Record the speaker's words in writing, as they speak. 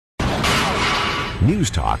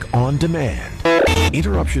News Talk on demand.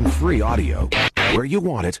 Interruption-free audio where you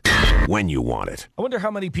want it, when you want it. I wonder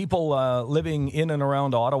how many people living in and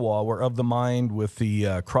around Ottawa were of the mind with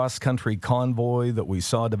the cross-country convoy that we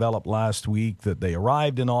saw develop last week, that they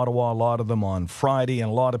arrived in Ottawa, a lot of them on Friday,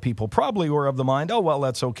 and a lot of people probably were of the mind, oh, well,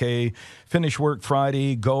 that's okay. Finish work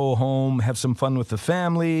Friday, go home, have some fun with the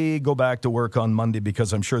family, go back to work on Monday,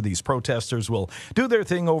 because I'm sure these protesters will do their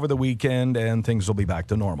thing over the weekend and things will be back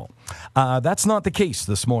to normal. That's not the case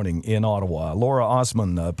this morning in Ottawa. Laura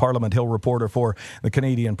Osman, Parliament Hill reporter for the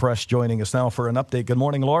Canadian Press, joining us now for an update. Good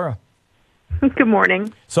morning, Laura. Good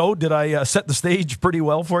morning. So, did I set the stage pretty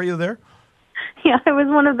well for you there? Yeah, I was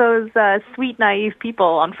one of those sweet, naive people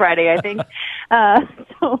on Friday, I think.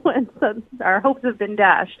 So our hopes have been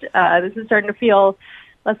dashed. This is starting to feel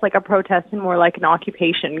less like a protest and more like an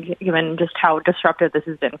occupation, given just how disruptive this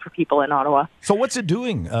has been for people in Ottawa. So what's it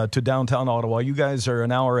doing to downtown Ottawa? You guys are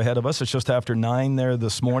an hour ahead of us. It's just after 9 there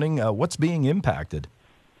this morning. What's being impacted?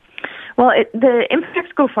 Well, the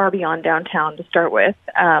impacts go far beyond downtown to start with.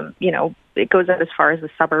 It goes out as far as the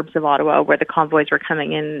suburbs of Ottawa, where the convoys were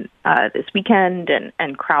coming in this weekend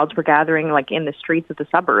and crowds were gathering like in the streets of the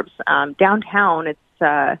suburbs. Downtown, it's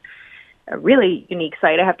a really unique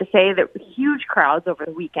sight, I have to say. There were huge crowds over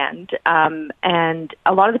the weekend. And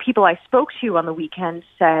a lot of the people I spoke to on the weekend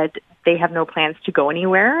said they have no plans to go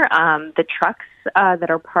anywhere. The trucks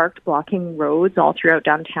that are parked blocking roads all throughout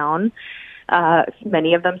downtown,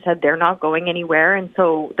 many of them said they're not going anywhere. And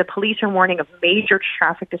so the police are warning of major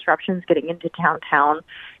traffic disruptions getting into downtown.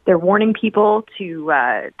 They're warning people to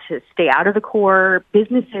stay out of the core.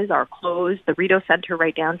 Businesses are closed. The Rideau Centre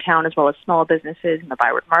right downtown, as well as small businesses in the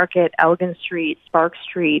Byward Market, Elgin Street, Spark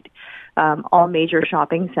Street, all major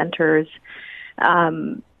shopping centres.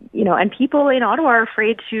 And people in Ottawa are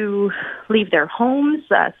afraid to leave their homes.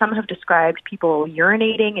 Some have described people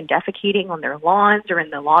urinating and defecating on their lawns or in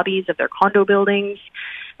the lobbies of their condo buildings.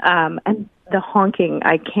 And the honking,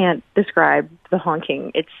 I can't describe the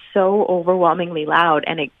honking. It's so overwhelmingly loud,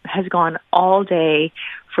 and it has gone all day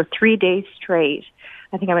for 3 days straight.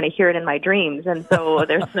 I think I'm going to hear it in my dreams. And so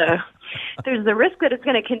there's the risk that it's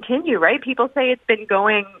going to continue, right? People say it's been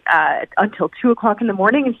going until 2 o'clock in the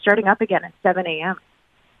morning and starting up again at 7 a.m.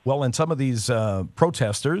 Well, and some of these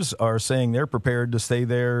protesters are saying they're prepared to stay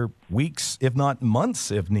there weeks, if not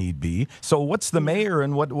months, if need be. So what's the mayor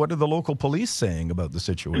and what are the local police saying about the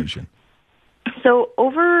situation? So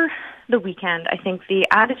over the weekend, I think the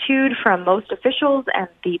attitude from most officials and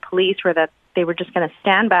the police were that they were just going to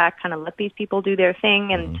stand back, kind of let these people do their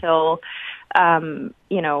thing until,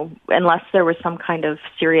 unless there was some kind of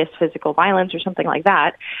serious physical violence or something like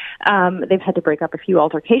that. They've had to break up a few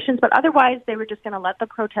altercations, but otherwise they were just going to let the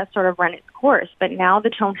protest sort of run its course. But now the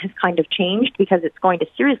tone has kind of changed because it's going to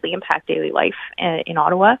seriously impact daily life in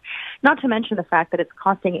Ottawa, not to mention the fact that it's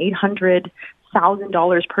costing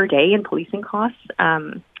 $800,000 per day in policing costs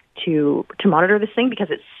to monitor this thing because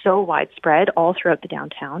it's so widespread all throughout the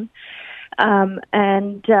downtown.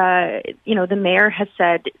 The mayor has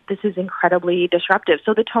said this is incredibly disruptive.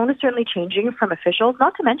 So the tone is certainly changing from officials,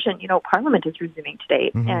 not to mention, Parliament is resuming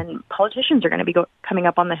today and politicians are going to be coming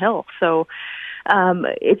up on the Hill. So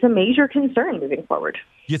it's a major concern moving forward.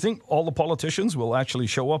 Do you think all the politicians will actually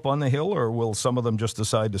show up on the Hill, or will some of them just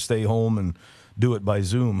decide to stay home and do it by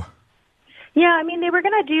Zoom? Yeah, they were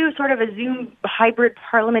going to do sort of a Zoom hybrid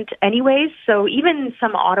parliament anyways, so even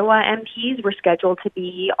some Ottawa MPs were scheduled to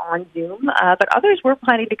be on Zoom, but others were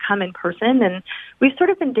planning to come in person, and we've sort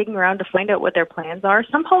of been digging around to find out what their plans are.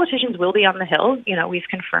 Some politicians will be on the Hill, we've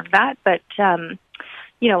confirmed that, but, a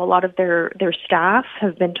lot of their staff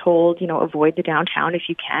have been told, avoid the downtown if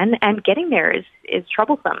you can, and getting there is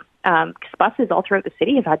troublesome. Buses all throughout the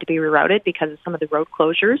city have had to be rerouted because of some of the road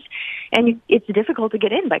closures, and it's difficult to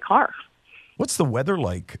get in by car. What's the weather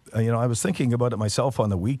like? I was thinking about it myself on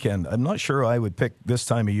the weekend. I'm not sure I would pick this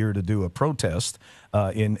time of year to do a protest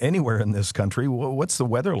in anywhere in this country. What's the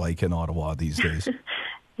weather like in Ottawa these days?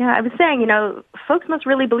 Yeah, I was saying, folks must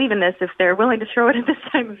really believe in this if they're willing to throw it at this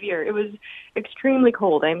time of year. It was extremely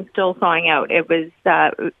cold. I'm still thawing out. It was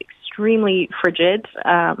extremely frigid.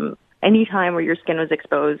 Any time where your skin was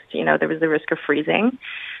exposed, there was the risk of freezing.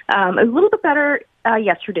 A little bit better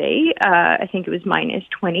yesterday. I think it was minus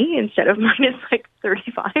 20 instead of minus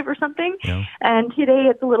 35 or something. Yeah. And today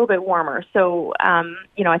it's a little bit warmer. So,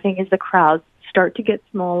 I think as the crowds start to get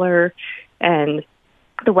smaller and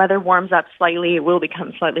the weather warms up slightly, it will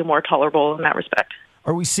become slightly more tolerable in that respect.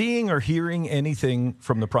 Are we seeing or hearing anything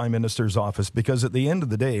from the Prime Minister's office? Because at the end of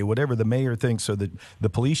the day, whatever the mayor thinks or the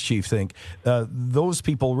police chief think, those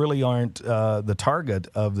people really aren't the target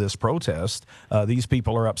of this protest. These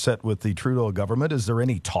people are upset with the Trudeau government. Is there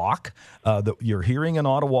any talk that you're hearing in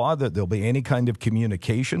Ottawa that there'll be any kind of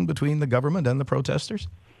communication between the government and the protesters?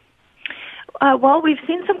 Well, we've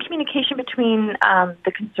seen some communication between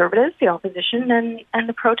the Conservatives, the opposition, and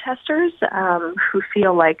the protesters who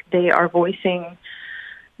feel like they are voicing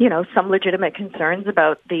some legitimate concerns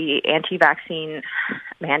about the anti-vaccine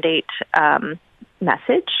mandate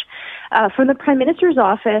message. From the Prime Minister's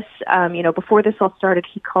office, before this all started,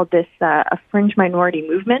 he called this a fringe minority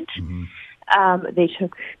movement. Mm-hmm. They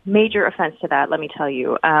took major offense to that, let me tell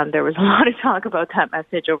you. There was a lot of talk about that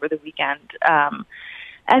message over the weekend.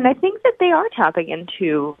 And I think that they are tapping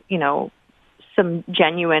into, some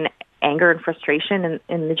genuine anger and frustration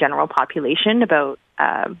in the general population about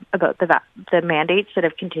the mandates that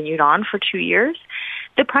have continued on for 2 years.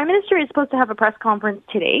 The Prime Minister is supposed to have a press conference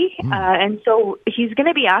today, and so he's going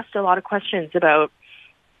to be asked a lot of questions about,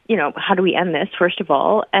 how do we end this, first of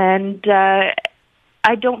all, and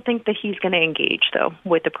I don't think that he's going to engage, though,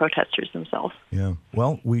 with the protesters themselves. Yeah,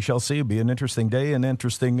 well, we shall see. It'll be an interesting day and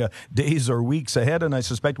interesting days or weeks ahead, and I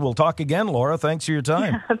suspect we'll talk again, Laura. Thanks for your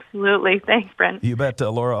time. Absolutely. Thanks, Brent. You bet.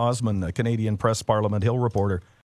 Laura Osman, Canadian Press Parliament Hill reporter.